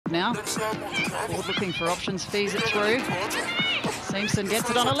now. Ford looking for options, fees it through. Simpson gets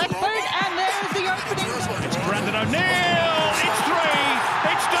it on a left boot, and there's the opening. It's Brandon O'Neill. It's three.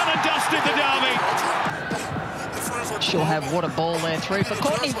 It's done and dusted, the derby. She'll have what a ball there through for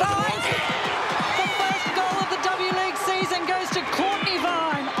Courtney Vine. The first goal of the W League season goes to Courtney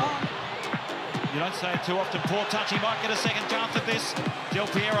Vine. You don't say it too often. Poor touch. He might get a second chance at this. Del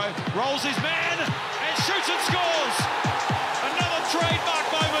Piero rolls his man and shoots and scores. Another trademark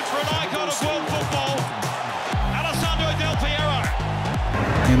moment for an icon of world football. Del Piero.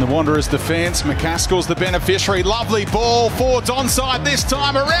 In the Wanderers' defence, McCaskill's the beneficiary. Lovely ball. Ford's onside this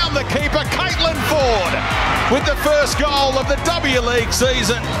time around the keeper, Caitlin Ford, with the first goal of the W League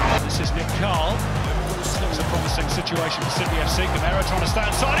season. This is Nick Carl. Looks a promising situation for Sydney FC. Gamero trying to stay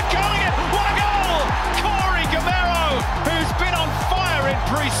inside and curling it. What a goal! Corey Gamero, who's been on fire in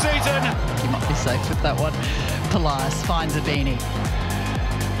pre-season. He might be safe with that one. Pelias finds a beanie.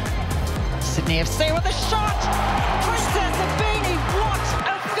 Sydney FC with a shot! Princess Abini, what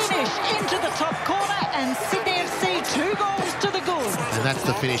a finish into the top corner, and Sydney FC 2 goals to the good. And that's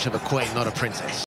the finish of a queen, not a princess.